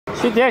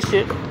Shoot that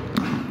shit.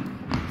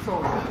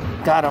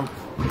 Got him.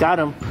 Got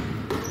him.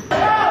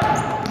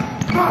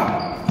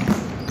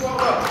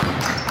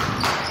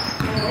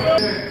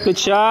 Good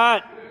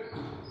shot.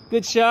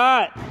 Good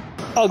shot.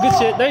 Oh, good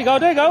shit. There you go.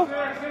 There you go.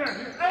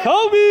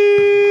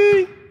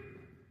 Kobe.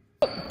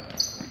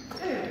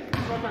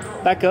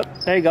 Back up.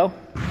 There you go.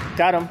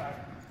 Got him.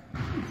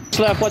 What's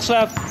left? What's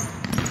left?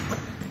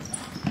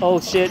 Oh,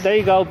 shit. There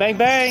you go. Bang,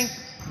 bang.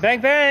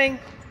 Bang, bang.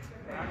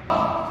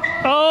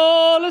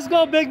 Oh, let's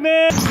go, big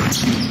man.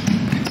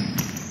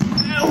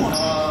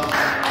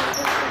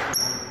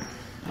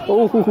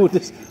 Oh,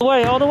 this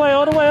way, all the way,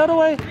 all the way, all the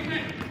way.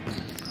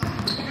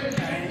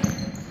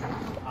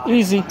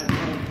 Easy.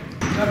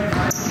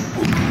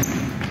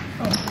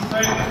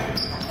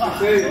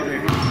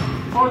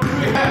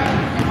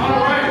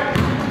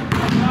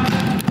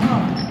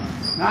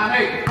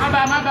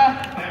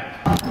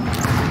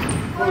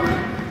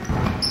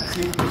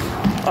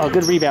 Oh,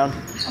 good rebound.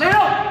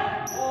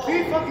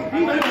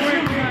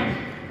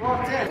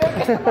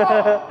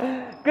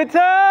 Good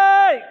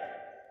take.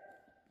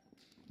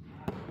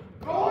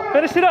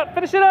 Finish it up,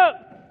 finish it up.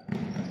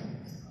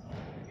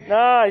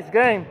 Nice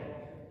game.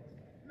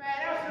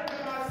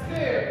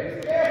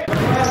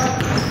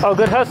 Oh,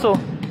 good hustle.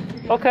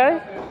 Okay,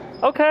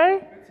 okay.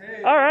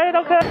 All right,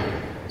 okay.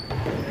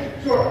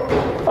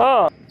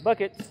 Oh,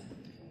 bucket.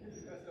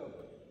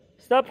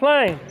 Stop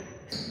playing.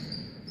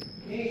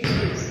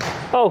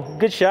 Oh,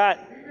 good shot.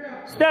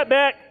 Step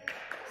back.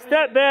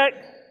 Step back.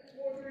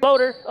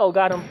 Floater. Oh,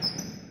 got him.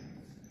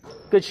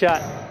 Good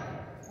shot.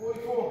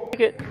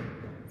 Take it.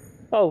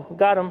 Oh,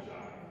 got him.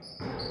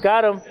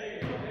 Got him.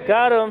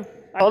 Got him.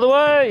 All the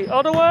way.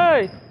 All the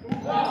way.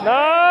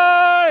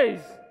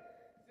 Nice.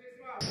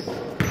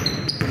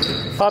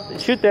 Pop.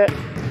 Shoot that.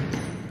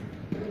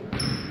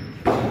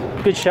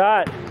 Good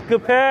shot.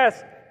 Good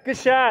pass. Good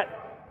shot.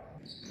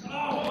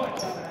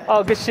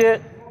 Oh, good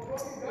shit.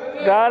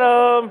 Got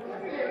him.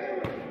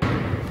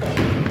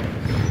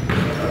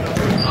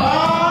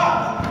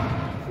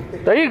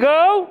 There you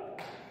go.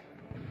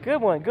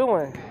 Good one, good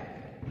one.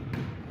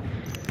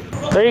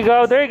 There you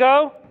go, there you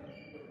go.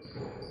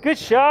 Good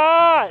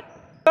shot.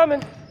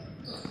 Coming.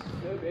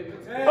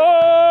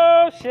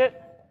 Oh, shit.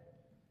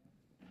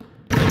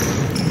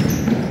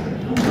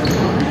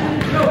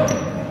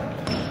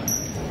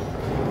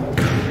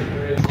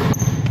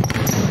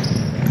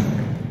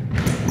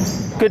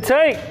 Good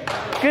take.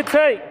 Good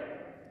take.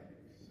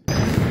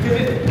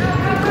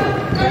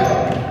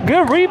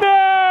 Good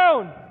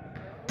rebound.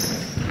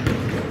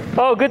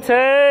 Oh, good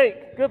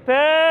take. Good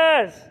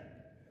pass.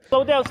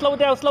 Slow down, slow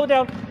down, slow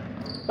down.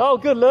 Oh,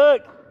 good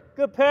look.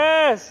 Good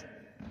pass.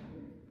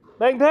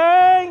 Bang,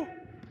 bang.